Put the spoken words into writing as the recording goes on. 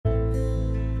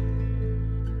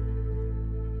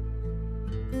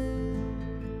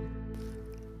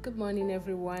Good morning,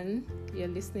 everyone. You're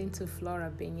listening to Flora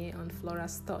Benye on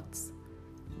Flora's Thoughts,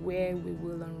 where we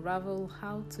will unravel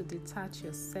how to detach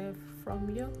yourself from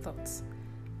your thoughts.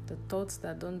 The thoughts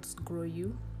that don't grow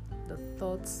you, the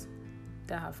thoughts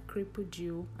that have crippled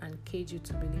you and caged you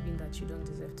to believing that you don't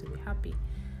deserve to be happy,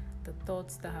 the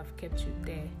thoughts that have kept you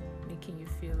there, making you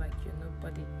feel like you're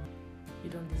nobody, you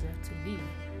don't deserve to live.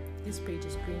 This page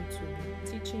is going to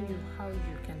be teaching you how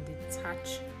you can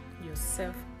detach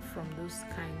yourself from those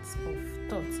kinds of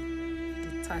thoughts.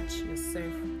 Detach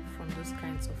yourself from those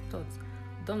kinds of thoughts.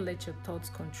 Don't let your thoughts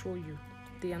control you.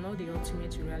 They are not the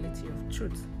ultimate reality of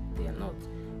truth. They are not.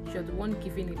 You're the one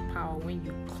giving it power when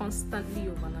you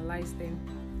constantly overanalyze them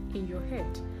in your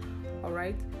head.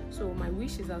 Alright? So my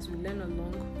wish is, as we learn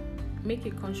along, make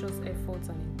a conscious effort,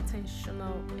 an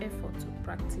intentional effort to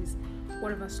practice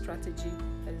whatever strategy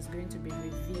that is going to be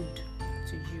revealed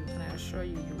to you. And I assure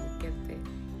you, you will get there.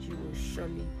 You will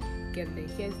surely get there.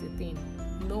 Here's the thing.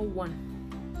 No one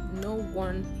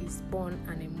is born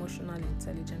an emotionally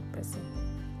intelligent person.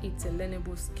 It's a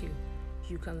learnable skill.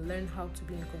 You can learn how to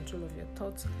be in control of your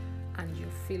thoughts and your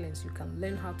feelings. You can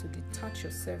learn how to detach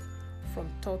yourself from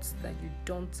thoughts that you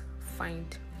don't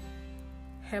find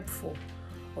helpful.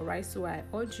 Alright, so I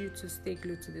urge you to stay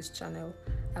glued to this channel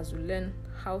as we learn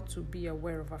how to be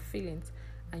aware of our feelings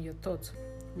and your thoughts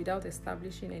without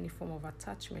establishing any form of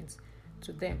attachment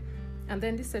to them. And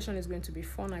then this session is going to be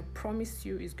fun. I promise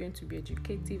you it's going to be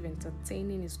educative,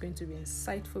 entertaining, it's going to be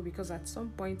insightful, because at some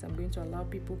point I'm going to allow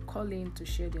people call in to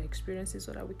share their experiences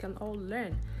so that we can all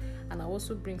learn. And I'll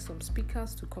also bring some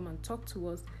speakers to come and talk to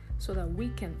us so that we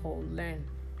can all learn.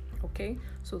 Okay,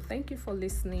 so thank you for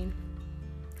listening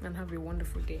and have a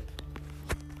wonderful day.